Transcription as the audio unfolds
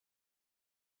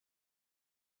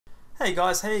Hey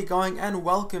guys, how you going, and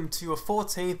welcome to a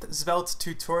 14th Svelte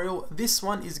tutorial. This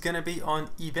one is going to be on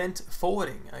event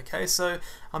forwarding. Okay, so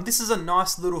this is a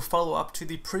nice little follow-up to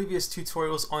the previous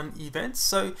tutorials on events.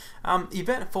 So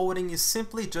event forwarding is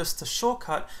simply just a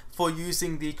shortcut for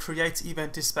using the create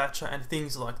event dispatcher and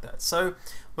things like that. So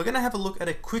we're going to have a look at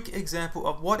a quick example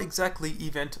of what exactly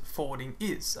event forwarding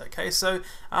is. Okay, so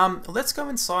let's go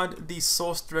inside the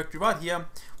source directory right here.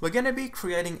 We're going to be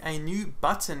creating a new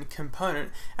button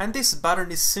component, and this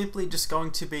button is simply just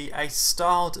going to be a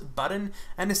styled button,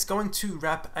 and it's going to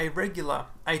wrap a regular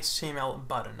HTML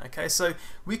button. Okay, so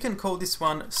we can call this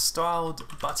one styled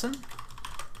button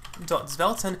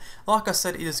 .svelte, and like I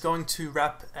said, it is going to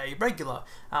wrap a regular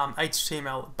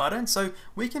HTML button. So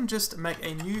we can just make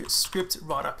a new script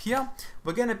right up here.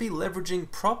 We're going to be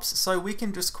leveraging props, so we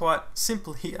can just quite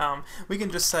simply we can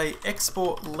just say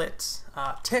export let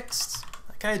text,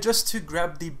 okay, just to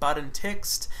grab the button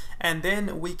text, and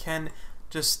then we can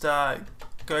just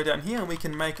go down here and we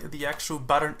can make the actual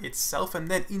button itself, and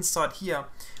then inside here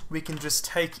we can just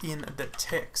take in the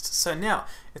text. So now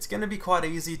it's going to be quite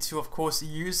easy to, of course,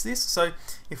 use this. So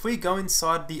if we go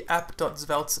inside the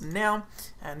app.svelte now,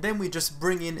 and then we just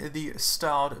bring in the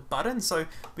styled button, so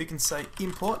we can say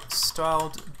import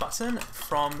styled button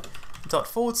from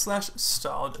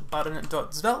 /styled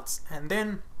button.svelte, and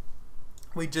then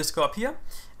we just go up here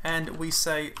and we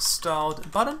say styled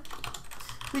button.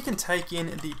 We can take in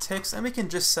the text and we can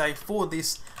just say for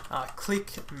this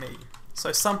click me.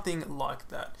 So something like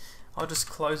that. I'll just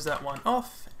close that one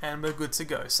off and we're good to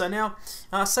go. So now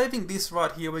saving this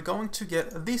right here, we're going to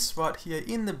get this right here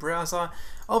in the browser.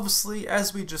 Obviously,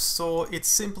 as we just saw, it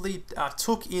simply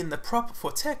took in the prop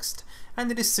for text,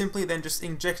 and it is simply then just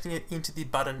injecting it into the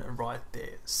button right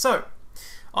there. So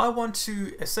I want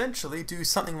to essentially do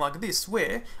something like this,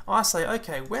 where I say,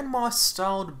 okay, when my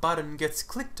styled button gets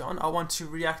clicked on, I want to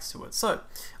react to it. So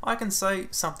I can say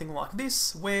something like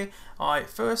this, where I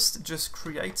first just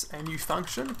create a new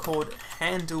function called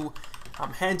handleclick.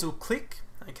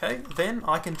 Okay, then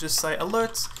I can just say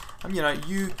alert,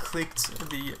 you clicked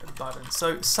the button.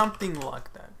 So something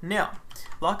like that. Now,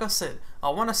 like I said,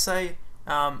 I want to say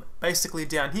basically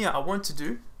down here, I want to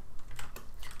do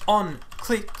on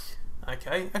click.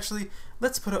 Okay, actually,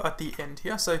 let's put it at the end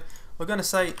here. So we're going to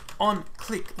say on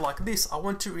click like this. I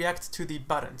want to react to the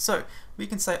button. So we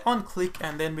can say on click,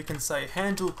 and then we can say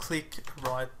handle click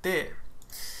right there.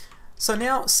 So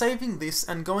now saving this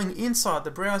and going inside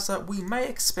the browser, we may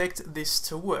expect this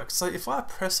to work. So if I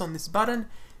press on this button,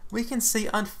 we can see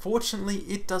unfortunately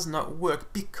it does not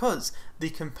work because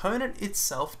the component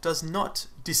itself does not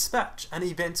dispatch an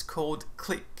event called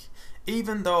click.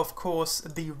 Even though, of course,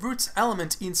 the root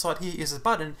element inside here is a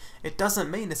button, it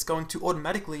doesn't mean it's going to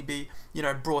automatically be,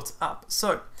 brought up.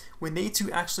 So we need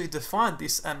to actually define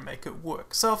this and make it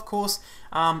work. So, of course,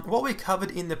 what we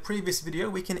covered in the previous video,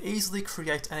 we can easily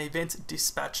create an event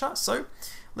dispatcher. So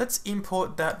let's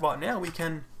import that right now. We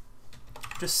can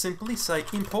just simply say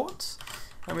import,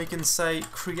 and we can say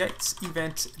create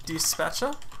event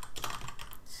dispatcher.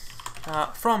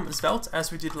 From Svelte,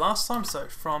 as we did last time, so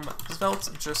from Svelte,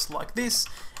 just like this,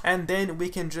 and then we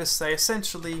can just say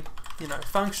essentially,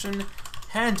 function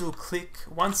handle click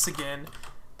once again.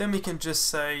 Then we can just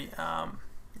say,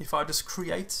 if I just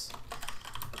create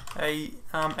a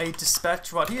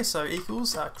dispatch right here, so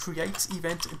equals create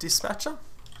event dispatcher.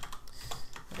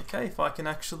 Okay, if I can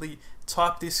actually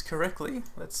type this correctly,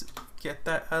 let's get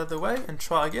that out of the way and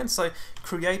try again. So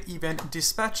create event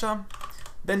dispatcher.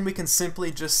 Then we can simply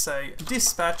just say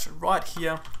dispatch right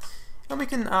here, and we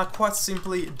can quite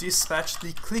simply dispatch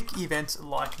the click event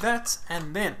like that,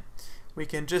 and then we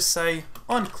can just say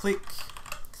on click,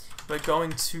 we're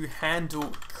going to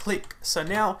handle click. So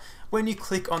now when you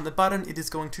click on the button, it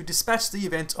is going to dispatch the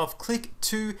event of click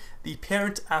to the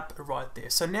parent app right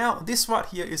there. So now this right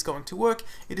here is going to work.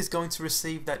 It is going to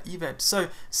receive that event. So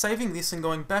saving this and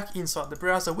going back inside the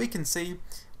browser, we can see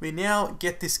we now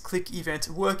get this click event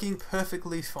working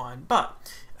perfectly fine. But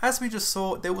as we just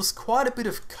saw, there was quite a bit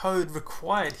of code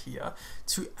required here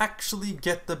to actually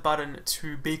get the button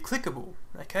to be clickable.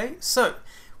 Okay, so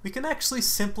we can actually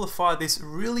simplify this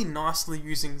really nicely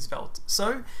using Svelte.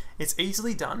 So it's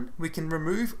easily done. We can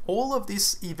remove all of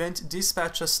this event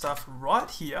dispatcher stuff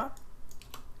right here,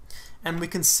 and we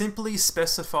can simply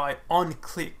specify on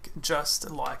click just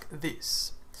like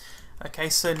this. Okay,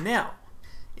 so now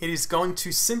it is going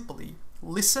to simply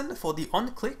listen for the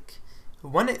on click.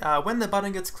 When the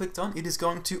button gets clicked on, it is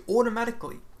going to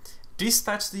automatically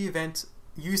dispatch the event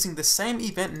using the same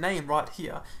event name right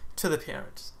here to the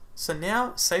parent. So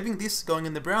now, saving this, going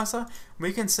in the browser,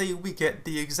 we can see we get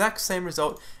the exact same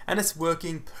result, and it's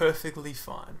working perfectly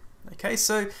fine. Okay,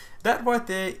 so that right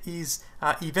there is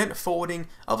event forwarding.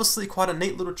 Obviously quite a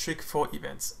neat little trick for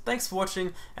events. Thanks for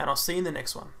watching, and I'll see you in the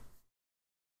next one.